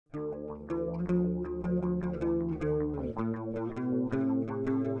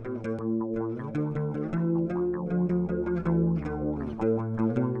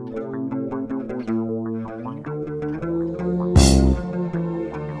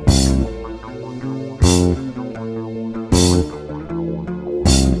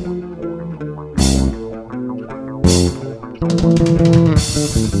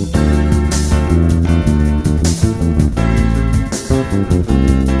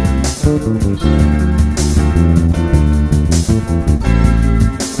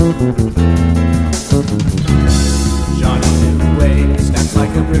Johnny New Wave stands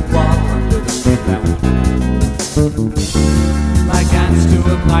like a brick wall under the street lamp. Like ants to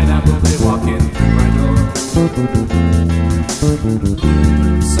a pineapple, they walk in through my door.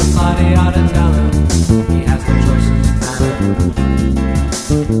 Somebody ought to tell him he has no choices matter.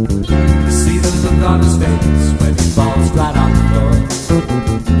 See the look on his face when he falls flat on the floor.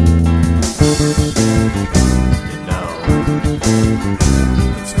 You know,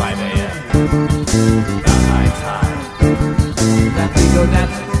 it's 5 a.m. about my time. Let me go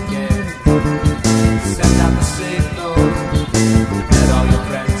dancing again. Send out the signal, let all your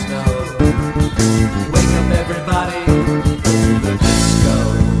friends know. Wake up everybody, go to the disco.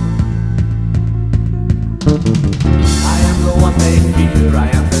 I am the one they fear, I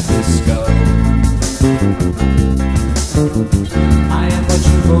am the disco. I am what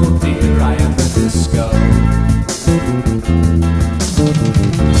you hold dear, I am the disco.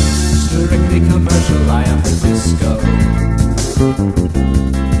 Strictly commercial, I am the disco.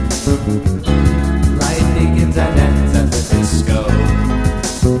 Life begins and ends at the disco.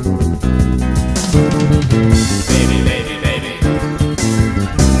 Baby, baby, baby,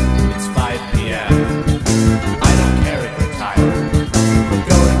 it's 5 p.m. I don't care if you're tired, we're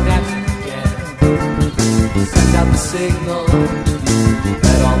going dancing again. Send out the signal,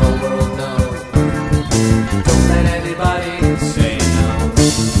 let all the world know. Don't let anybody say no.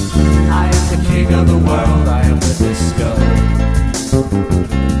 I am the king of the world, I am the disco.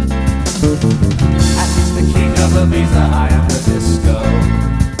 At least the king of Ibiza, I am the disco.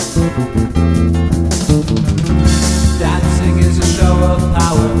 Dancing is a show of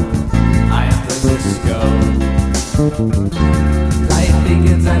power, I am the disco. Life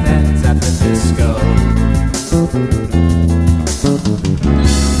begins and ends at the disco.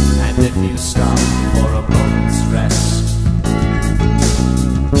 And if you stop for a moment's rest,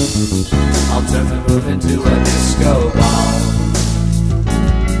 I'll turn the room into a disco ball.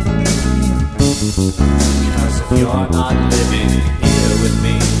 Because if you're not living here with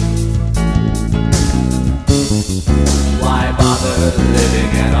me, why bother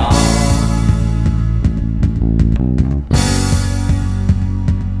living at all?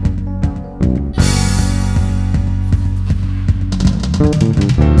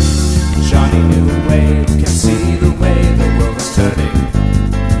 Johnny New Wave can see the way the world is turning.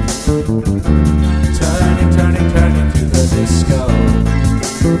 Turning, turning, turning to the disco.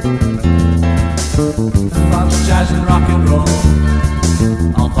 Funk, jazz and rock and roll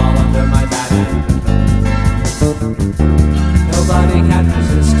all fall under my banner. Nobody can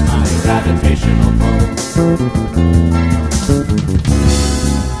resist my gravitational pull.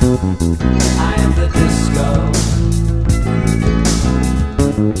 I am the disco.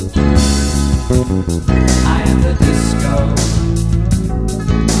 I am the disco.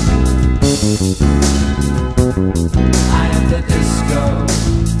 I am the disco.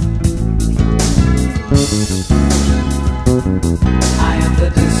 I am the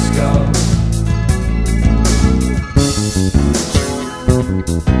disco.